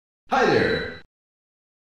Hi there.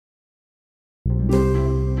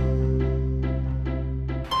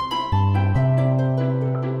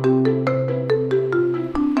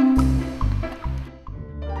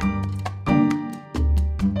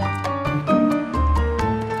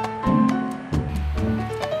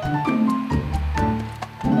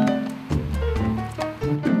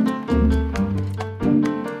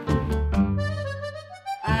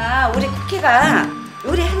 아, 우리 쿠키가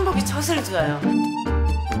우리 행복이 젖을 줘요.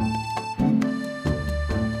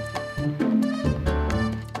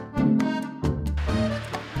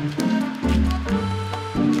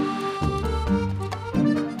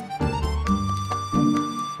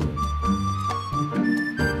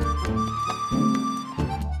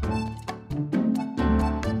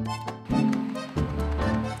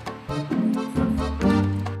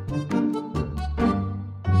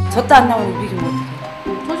 젖도 안 나오는 비기면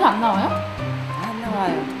어떡해? 젖이 안 나와요? 안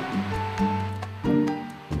나와요.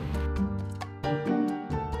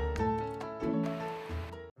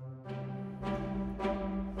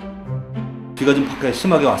 비가 좀 밖에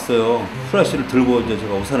심하게 왔어요. 플래시를 들고 이제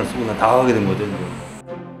제가 우산을 쓰고 나가게 된 거죠. 이제.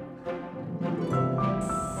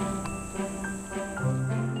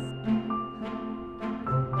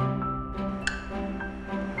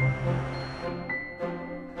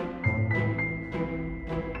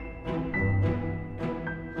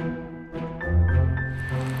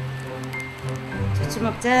 젖좀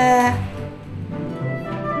먹자.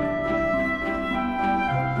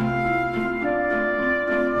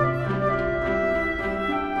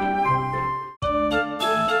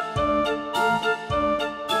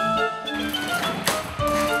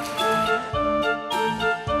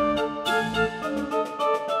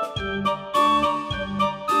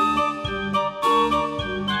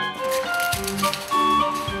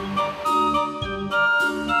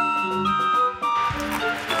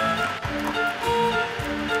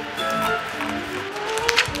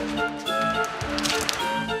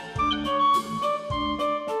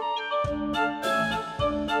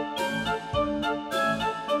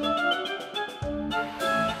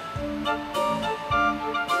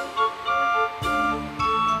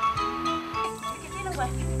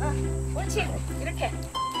 옳지, 이렇게.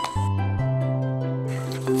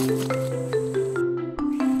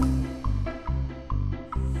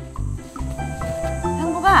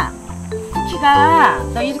 형부가 쿠키가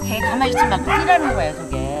너 이렇게 가만히 있지 말고 뛰라는 거야,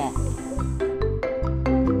 저게.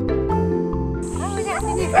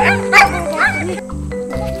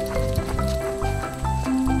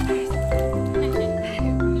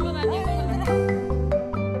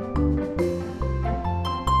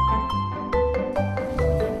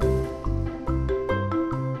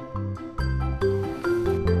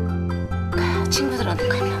 친구들한테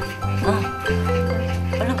가면